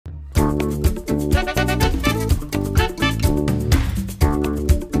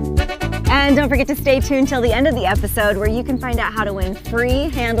And don't forget to stay tuned till the end of the episode where you can find out how to win free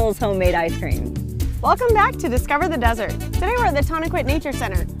Handel's homemade ice cream. Welcome back to Discover the Desert. Today we're at the Tonaquint Nature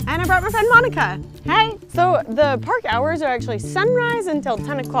Center, and I brought my friend Monica. Hey! So the park hours are actually sunrise until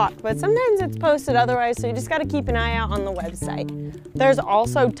 10 o'clock, but sometimes it's posted otherwise, so you just gotta keep an eye out on the website. There's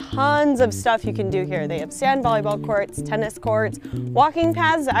also tons of stuff you can do here. They have sand volleyball courts, tennis courts, walking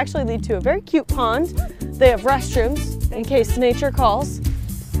paths that actually lead to a very cute pond. They have restrooms in case nature calls.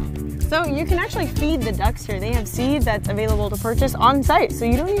 So you can actually feed the ducks here. They have seed that's available to purchase on site, so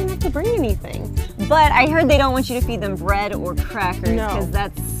you don't even have to bring anything. But I heard they don't want you to feed them bread or crackers because No.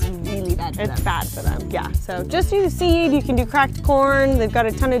 that's really bad for them. It's bad for them, yeah. So just use seed, you can do cracked corn. They've got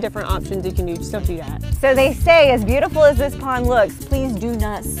a ton of different options you can do, just don't do that. So they say, as beautiful as this pond looks, please do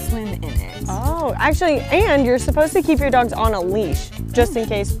not swim in it. Oh, actually, and you're supposed to keep your dogs on a leash, just in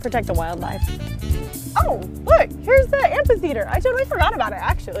case, protect the wildlife. Oh, look, here's the amphitheater. I totally forgot about it,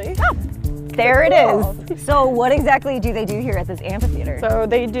 actually. Oh, there it Cool. is. So what exactly do they do here at this amphitheater? So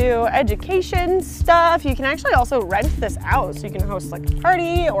they do education stuff. You can actually also rent this out, so you can host like a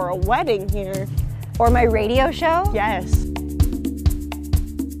party or a wedding here. Or my radio show? Yes.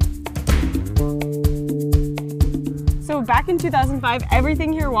 So back in 2005,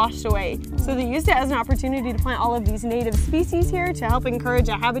 everything here washed away. So they used it as an opportunity to plant all of these native species here to help encourage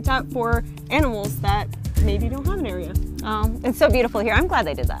a habitat for animals that maybe don't have an area. Oh, it's so beautiful here. I'm glad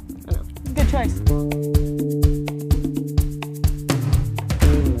they did that. I know, good choice.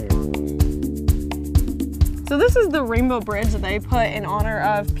 So this is the Rainbow Bridge that they put in honor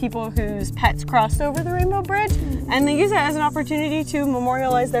of people whose pets crossed over the Rainbow Bridge. And they use it as an opportunity to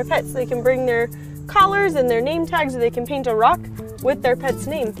memorialize their pets. They can bring their collars and their name tags, or they can paint a rock with their pet's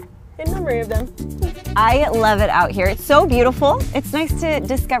name in memory of them. I love it out here. It's so beautiful. It's nice to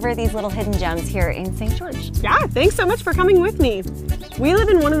discover these little hidden gems here in St. George. Yeah, thanks so much for coming with me. We live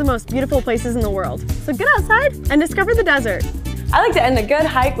in one of the most beautiful places in the world. So get outside and discover the desert. I like to end a good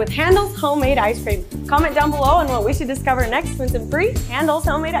hike with Handel's homemade ice cream. Comment down below on what we should discover next with some free Handel's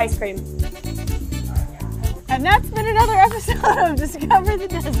homemade ice cream. And that's been another episode of Discover the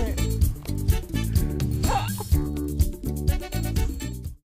Desert.